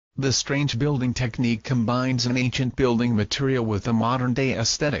The strange building technique combines an ancient building material with a modern-day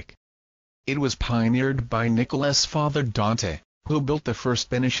aesthetic. It was pioneered by Nicoló's father Dante, who built the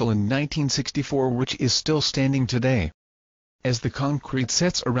first Binishell in 1964, which is still standing today. As the concrete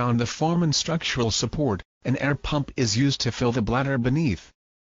sets around the form and structural support, an air pump is used to fill the bladder beneath.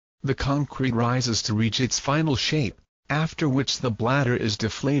 The concrete rises to reach its final shape, after which the bladder is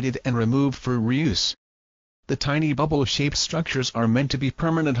deflated and removed for reuse. The tiny bubble-shaped structures are meant to be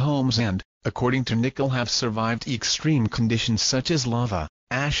permanent homes and, according to Nicoló, have survived extreme conditions such as lava,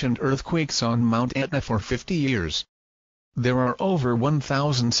 ash and earthquakes on Mount Etna for 50 years. There are over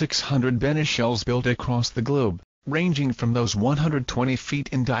 1,600 Binishells built across the globe, ranging from those 120 feet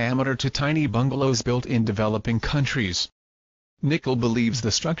in diameter to tiny bungalows built in developing countries. Nicoló believes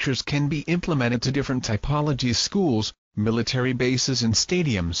the structures can be implemented to different typologies: schools, military bases and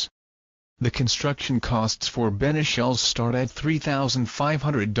stadiums. The construction costs for Binishells start at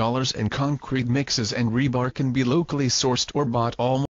 $3,500 and concrete mixes and rebar can be locally sourced or bought almost